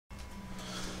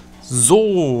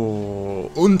So,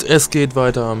 und es geht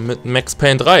weiter mit Max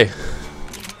Payne 3.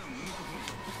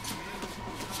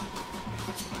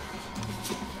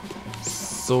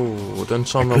 So, dann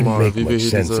schauen wir mal, wie wir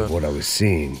hier diese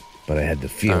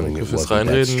Danke fürs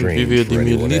Reinreden, wie wir die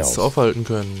Miliz aufhalten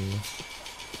können.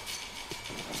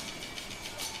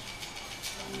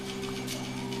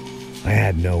 I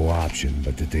had no option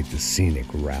but to take the scenic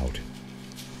route.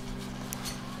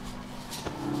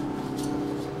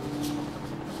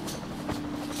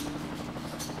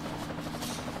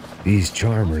 These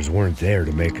charmers weren't there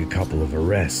to make a couple of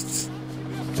arrests.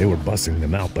 They were busting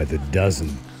them out by the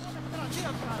dozen.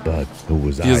 But who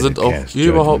was I Wir sind to auch cast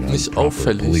überhaupt judgment on nicht proper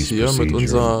auffällig police hier mit procedure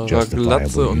unserer and Glatze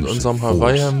justifiable und use unserem of force.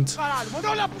 Hawaii-Hemd.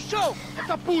 Manda olhar pro chão,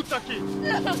 essa puta aqui.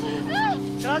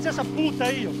 Traz essa puta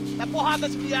aí, ó. Dá porrada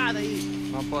nesse viado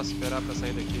aí. Não posso esperar pra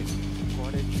sair daqui.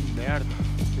 Agora é de merda.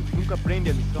 Eles nunca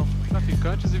aprendem a lição.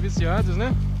 Traficantes e viciados,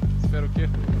 né? Espero o quê?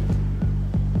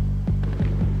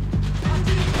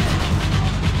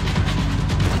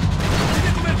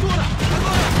 Cobertura!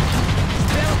 Agora!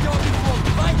 Espera até o abrir fogo,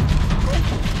 vai!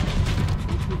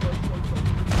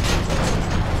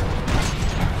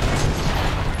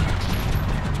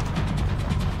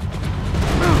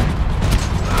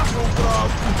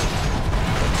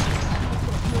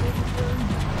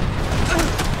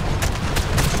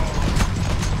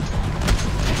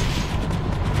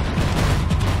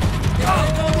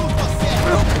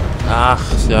 Ach,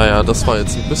 ja, das war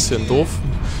jetzt ein bisschen doof.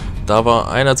 Da war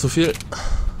einer zu viel.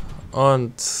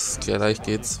 Und gleich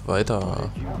geht's weiter.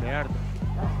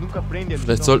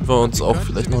 Vielleicht sollten wir uns auch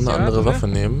vielleicht noch eine andere Waffe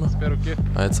nehmen.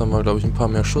 Jetzt haben wir, glaube ich, ein paar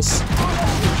mehr Schuss.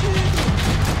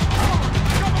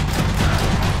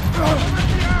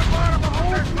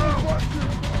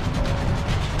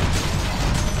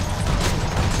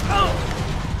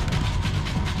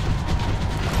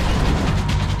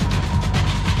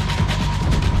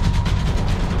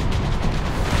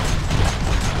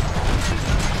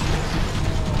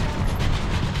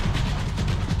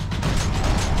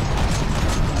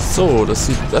 So, das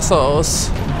sieht besser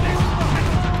aus.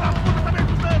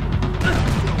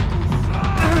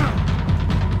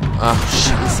 Ach,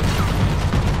 scheiße.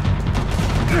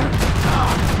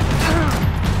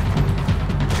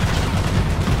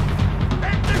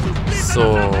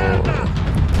 So.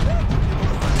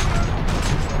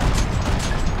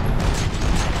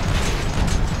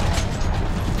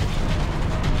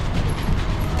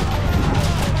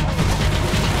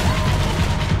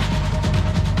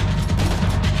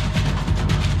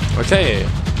 Okay,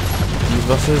 die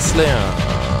Waffe ist leer.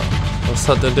 Was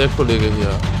hat denn der Kollege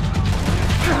hier?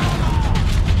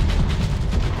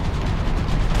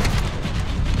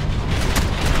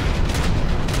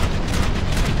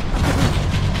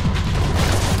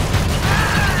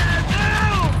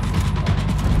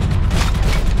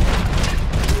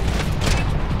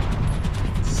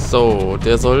 So,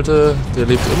 der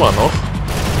lebt immer noch.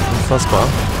 Unfassbar.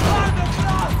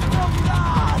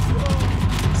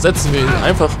 Setzen wir ihn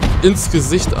einfach ins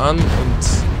Gesicht an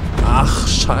und... Ach,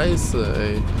 scheiße,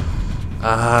 ey.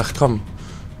 Ach, komm.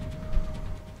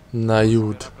 Na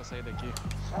gut.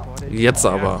 Jetzt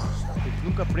aber.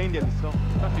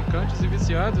 Traficantes e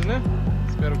viciados, né?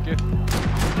 Espero o quê?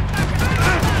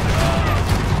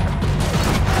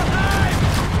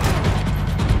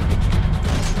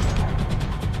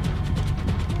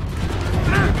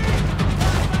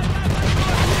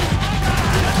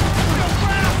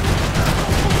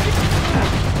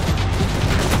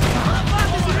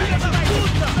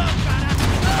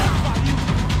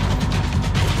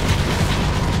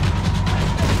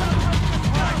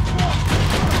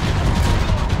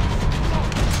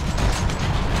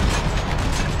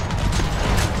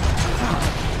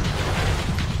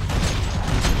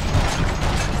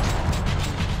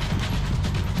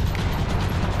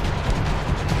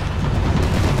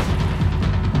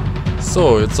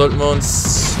 So, jetzt sollten wir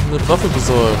uns eine Waffe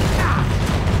besorgen.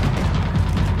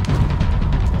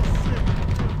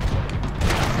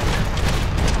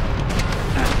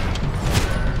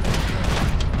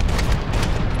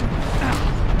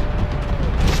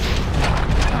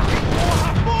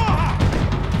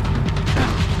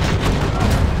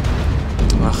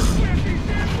 Ach.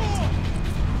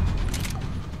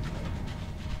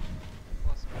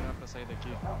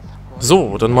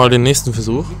 So, dann mal den nächsten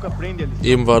Versuch.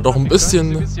 Eben war doch ein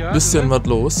bisschen was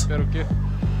los.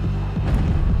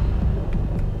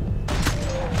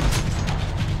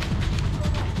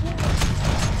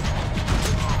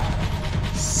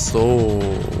 So.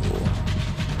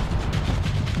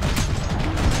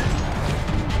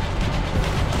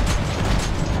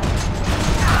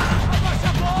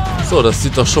 So, das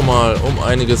sieht doch schon mal um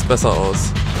einiges besser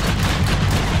aus.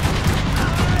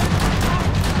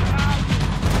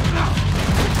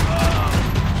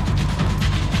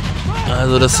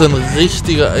 Also das sind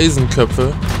richtige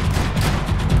Eisenköpfe.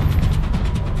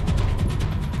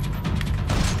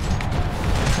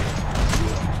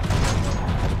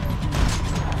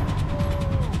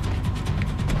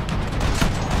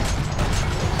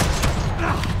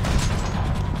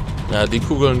 Ja, die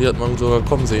Kugeln, die hat man sogar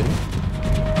kommen sehen.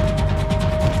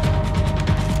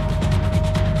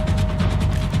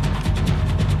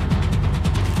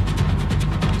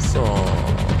 So.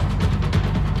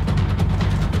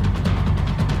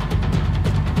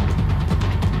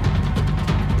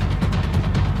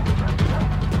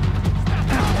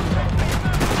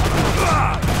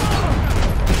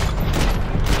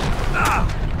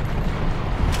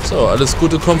 So, alles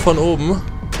Gute kommt von oben.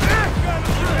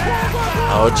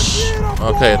 Autsch.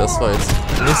 Okay, das war jetzt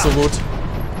nicht so gut.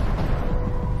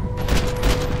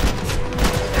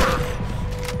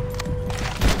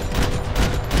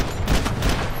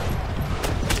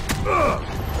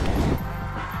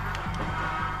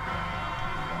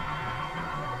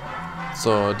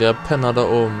 So, der Penner da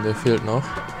oben, der fehlt noch.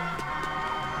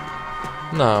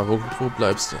 Na, wo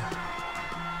bleibst du?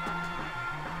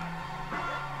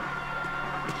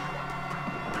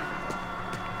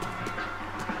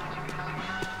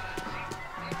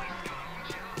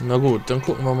 Na gut, dann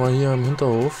gucken wir mal hier im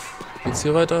Hinterhof. Geht's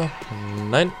hier weiter?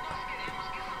 Nein.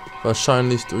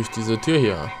 Wahrscheinlich durch diese Tür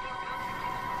hier.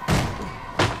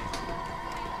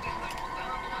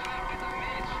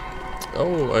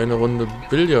 Oh, eine Runde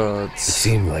Billard. It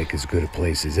seemed like as good a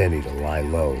place as any to lie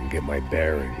low and get my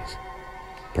bearings.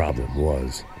 Problem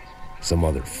was, some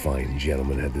other fine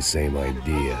gentleman had the same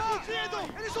idea.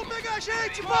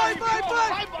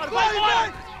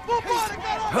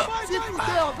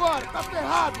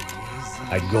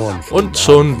 Und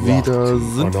schon wieder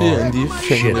sind wir in die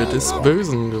Fänge des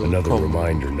Bösen gekommen.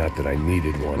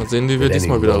 Mal sehen, wie wir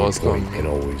diesmal wieder rauskommen.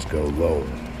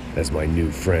 As my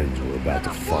new friends were about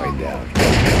to find out.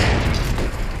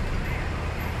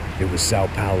 It was São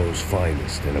Paulo's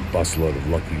finest and a busload of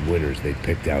lucky winners they'd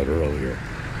picked out earlier.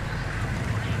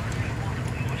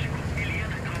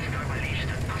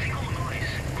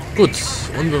 Gut,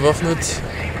 unbewaffnet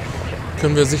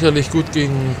können wir sicherlich gut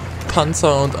gegen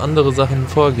Panzer und andere Sachen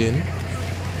vorgehen.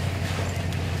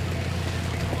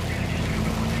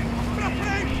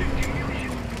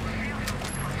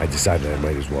 I decided I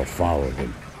might as well follow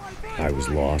them. I was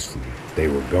lost and they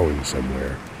were going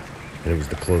somewhere, and it was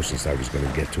the closest I was going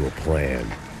to get to a plan.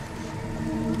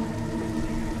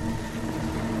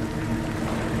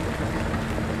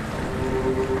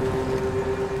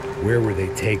 Where were they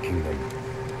taking them?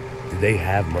 Did they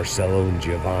have Marcelo and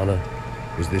Giovanna?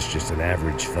 Was this just an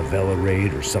average favela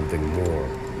raid or something more?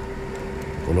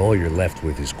 When all you're left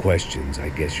with is questions, I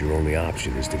guess your only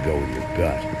option is to go with your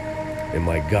gut. And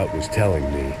my gut was telling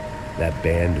me that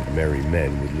band of merry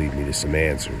men would lead me to some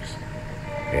answers.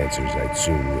 Answers I'd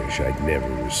soon wish I'd never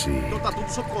received.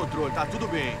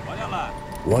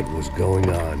 What was going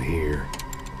on here?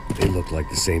 They looked like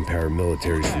the same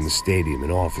paramilitaries from the stadium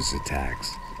in office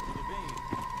attacks.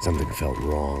 Something felt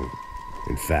wrong.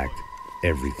 In fact,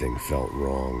 everything felt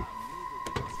wrong.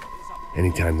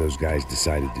 Anytime those guys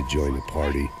decided to join the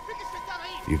party,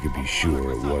 you could be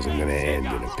sure it wasn't gonna end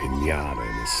in a piñata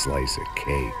and a slice of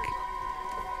cake.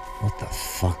 What the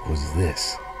fuck was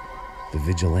this? The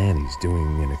vigilantes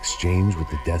doing an exchange with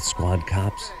the death squad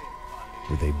cops?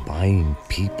 Were they buying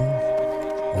people?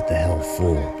 What the hell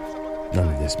for? None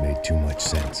of this made too much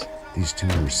sense. These two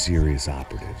were serious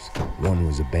operatives. One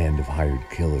was a band of hired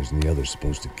killers and the other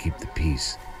supposed to keep the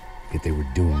peace. Yet they were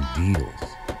doing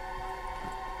deals.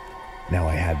 Now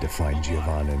I had to find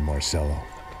Giovanna and Marcelo.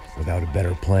 Without a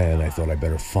better plan, I thought I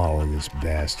better follow this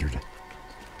bastard.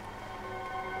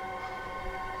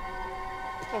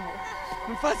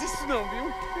 Não faz isso não,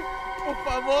 viu? Por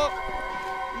favor,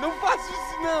 não faça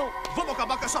isso não. Vamos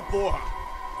acabar com essa porra.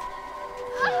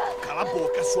 Cala a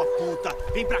boca, sua puta.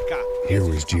 Vem pra cá. Here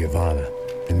was Giovanna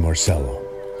and Marcelo.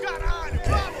 What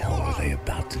the hell were they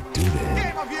about to do to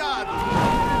him?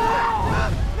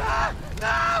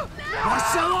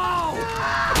 Marcelo!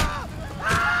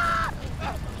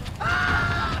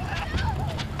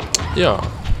 Ja,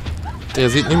 der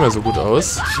sieht nicht mehr so gut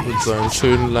aus mit seinen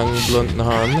schönen langen blonden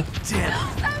Haaren.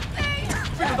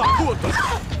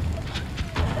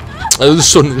 Also das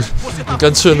ist schon eine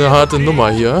ganz schöne harte Nummer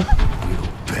hier.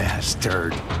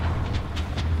 Bastard.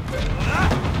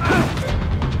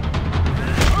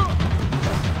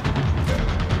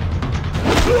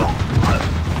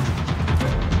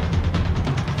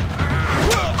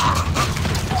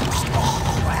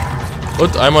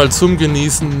 Und einmal zum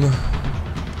Genießen.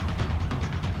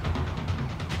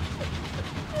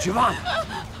 Giovanna,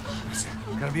 it's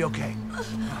gonna be okay.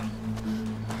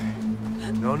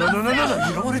 No, no, no, no, no, no.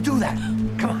 You don't want to do that.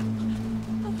 Come on.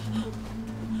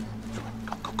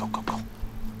 Go, go, go, go, go.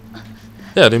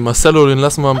 Ja, den Marcello, den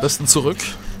lassen wir am besten zurück.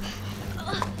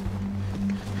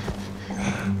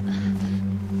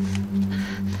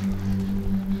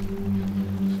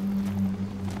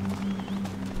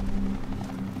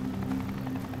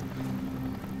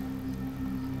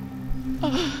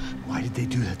 Why did they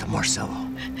do that to Marcello?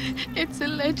 It's a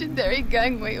legendary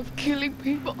gang way of killing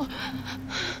people.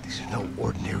 These are no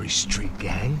ordinary street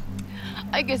gang.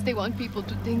 I guess they want people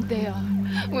to think they are.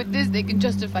 With this, they can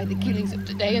justify the killings of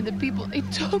today and the people they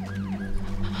took.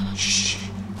 Shh.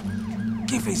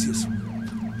 Quem fez isso?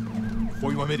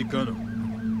 Foi americano.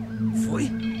 Foi?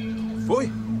 Foi?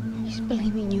 He's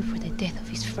blaming you for the death of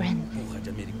his friend. Porra de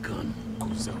americano.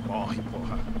 Cusão, morre,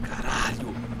 porra.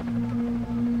 Caralho.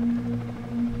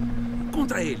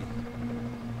 Contra ele.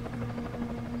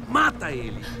 Mata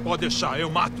ele. Pode deixar, eu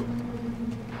mato.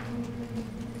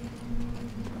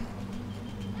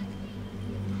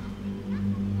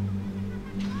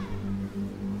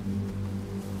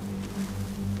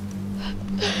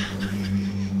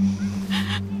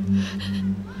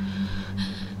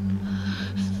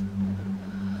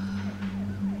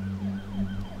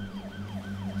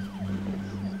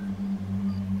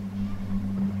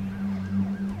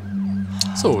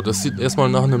 So, das sieht erstmal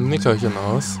nach einem Nickerchen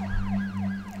aus.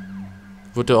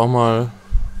 Wird ja auch mal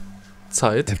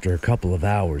Zeit. After a couple of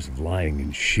hours of lying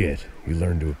and shit, you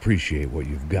learn to appreciate what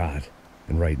you've got.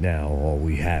 And right now, all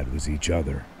we had was each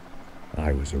other.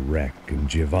 I was a wreck, and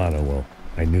Giovanna, well,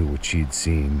 I knew what she'd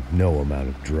seen no amount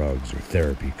of drugs or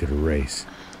therapy could erase.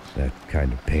 That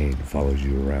kind of pain follows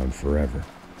you around forever.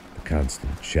 The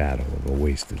constant shadow of a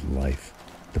wasted life.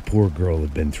 The poor girl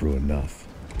had been through enough.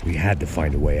 We had to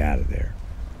find a way out of there.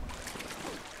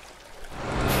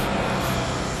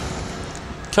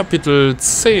 Kapitel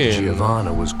 10.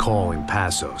 Giovanna was calling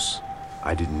Passos.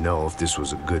 I didn't know if this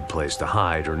was a good place to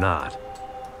hide or not.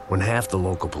 When half the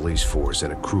local police force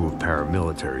and a crew of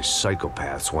paramilitary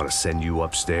psychopaths want to send you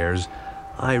upstairs,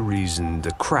 I reasoned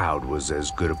the crowd was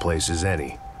as good a place as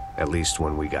any. At least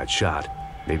when we got shot,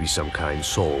 maybe some kind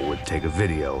soul would take a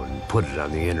video and put it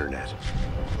on the internet.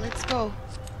 Let's go.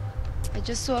 I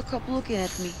just saw a cop looking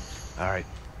at me. All right.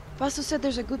 Paso said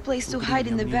there's a good place to hide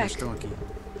in the back.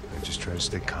 I just try to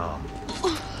stay calm.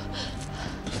 Oh,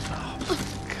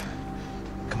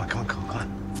 come on, come on, come on, come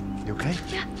on. You okay?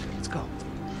 Yeah. Let's go.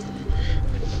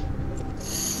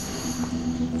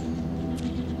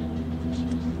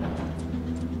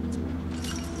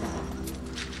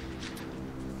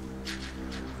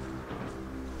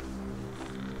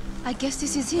 I guess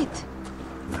this is it.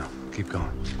 No, keep going.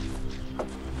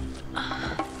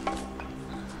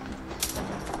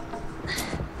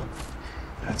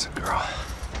 That's a girl.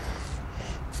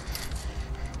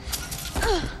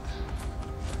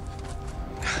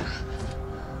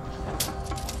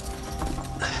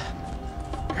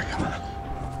 Here, come on.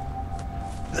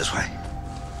 This way.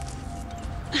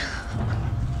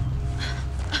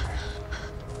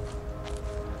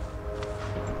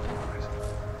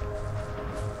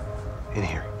 In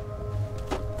here.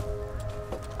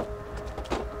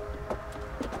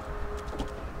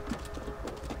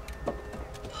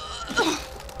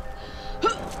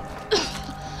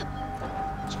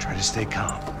 Just try to stay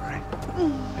calm, all right?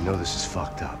 I know this is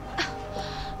fucked up.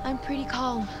 I'm pretty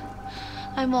calm.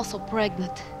 I'm also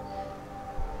pregnant.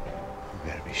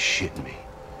 You gotta be shitting me.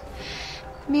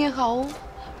 Me and Raul,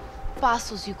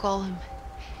 Passos you call him.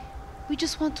 We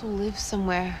just want to live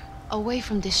somewhere, away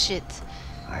from this shit.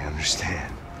 I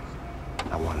understand.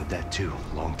 I wanted that too,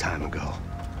 a long time ago.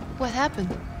 What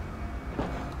happened?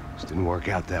 Just didn't work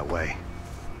out that way.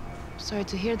 Sorry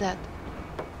to hear that.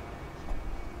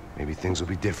 Maybe things will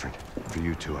be different. For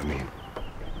you two, I mean.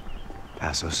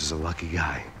 Passos is a lucky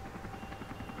guy.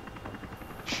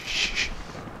 Shh.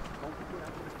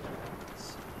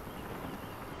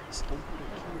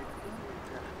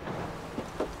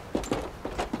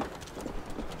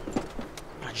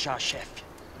 Já, chefe.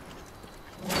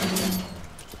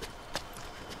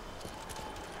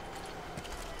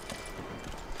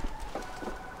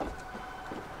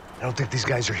 I don't think these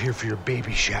guys are here for your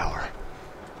baby shower.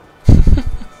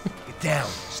 Get down.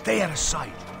 Stay out of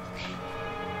sight.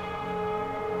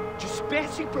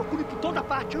 Disperse e procure por toda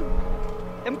parte.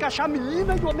 Temos que achar a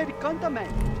menina e o americano também.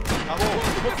 Tá bom.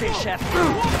 Ok, chefe.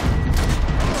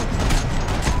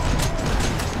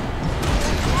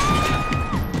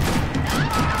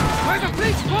 Vai na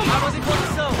frente, vamos! Armas em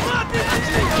posição! Atire!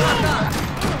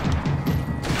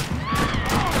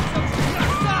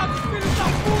 Desgraçados, filhos da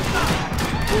puta!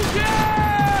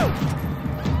 Fugiu!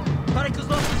 Para que os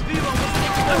nossos vivam, você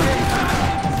tem que morrer!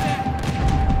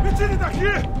 Me tire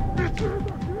daqui!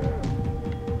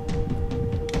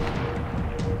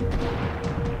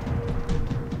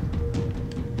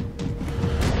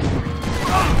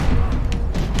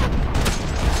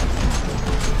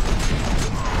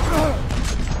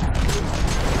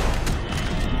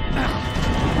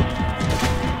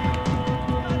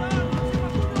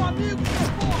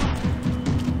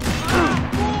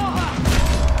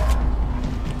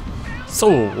 So.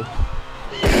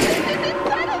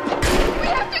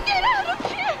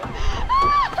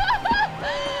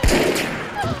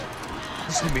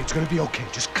 Listen to me, it's gonna be okay.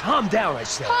 Just calm down, I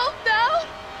said. Calm down?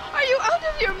 Are you out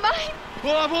of your mind?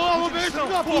 Vamos ver esse filho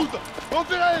da puta! Vamos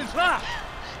virar eles, lá!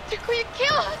 They're going to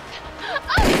kill us.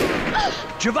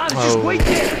 Giovanni, just wait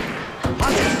there.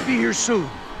 I'll be here soon.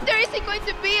 There isn't going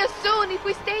to be a soon if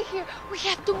we stay here. We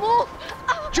have to move.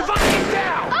 Giovanni, get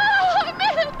down!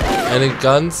 Man. Eine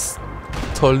ganz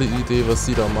tolle Idee, was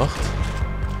sie da macht.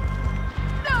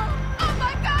 No. Oh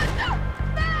my God, no.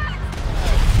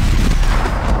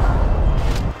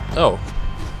 Max. Oh.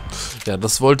 Ja,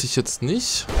 das wollte ich jetzt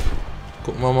nicht.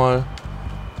 Gucken wir mal.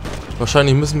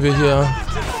 Wahrscheinlich müssen wir hier...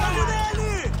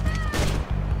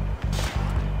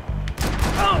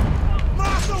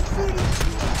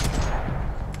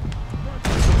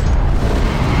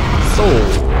 So.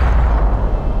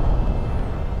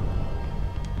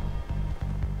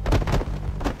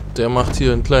 Der macht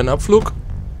hier einen kleinen Abflug.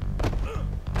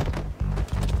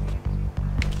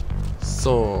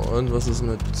 So, und was ist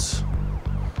mit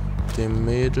dem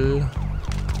Mädel?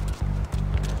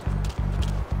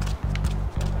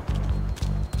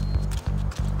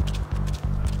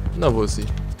 Na, wo ist sie?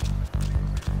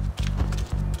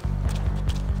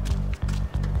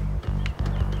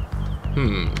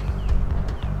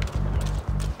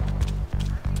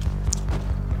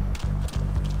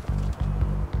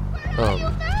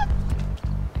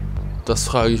 Das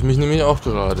frage ich mich nämlich auch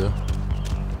gerade.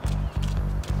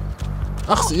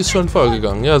 Ach, sie ist schon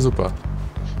vorgegangen. Ja, super.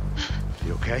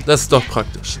 You okay? Das ist doch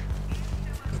praktisch.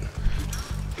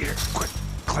 Here, quick.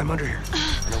 Climb under here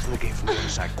and open the gate from the other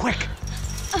side. Quick!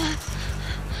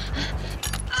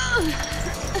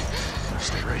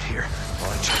 Stay right here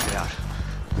while I check it out.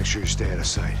 Make sure you stay out of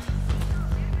sight.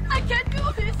 I can't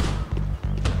do this.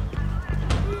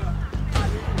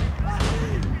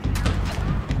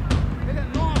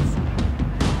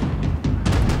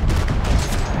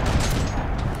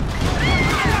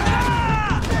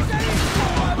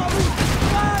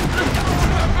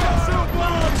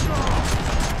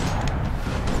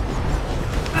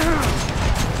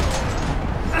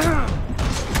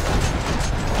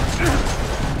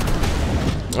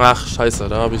 Ach, scheiße,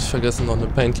 da habe ich vergessen, noch eine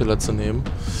Painkiller zu nehmen.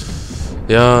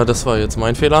 Ja, das war jetzt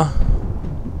mein Fehler.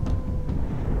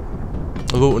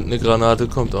 Oh, und eine Granate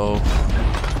kommt auch.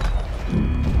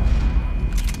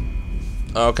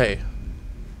 Okay.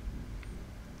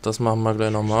 Das machen wir gleich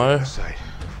nochmal.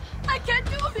 I can't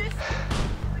do this.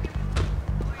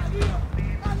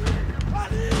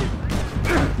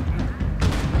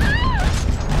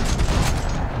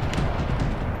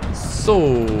 So,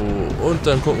 und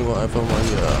dann gucken wir einfach mal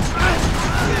hier.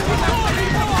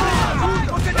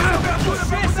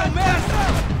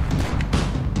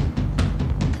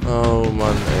 Oh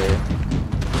Mann, ey.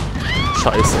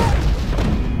 Scheiße.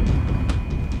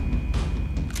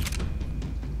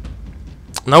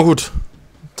 Na gut,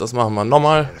 das machen wir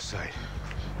nochmal.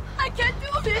 I can't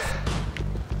do this.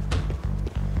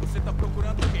 Você tá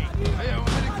procurando quem? Aí é o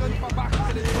americano babaca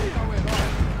que ele matar o herói.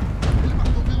 Ele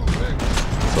matou o vilão grego.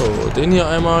 So, den hier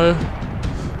einmal.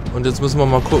 Und jetzt müssen wir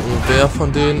mal gucken, wer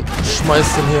von denen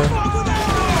schmeißt denn hier.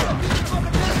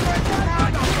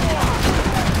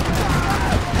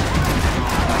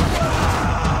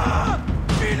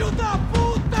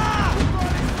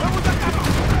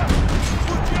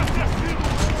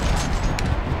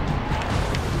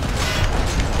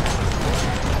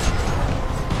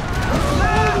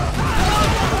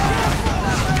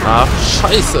 Ach,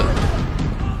 scheiße.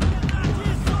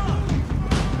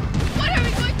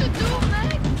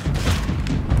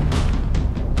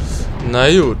 Na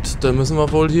gut, dann müssen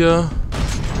wir wohl hier...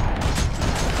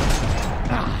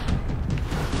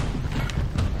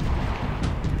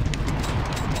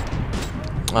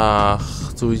 Ach,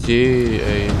 du je,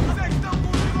 ey.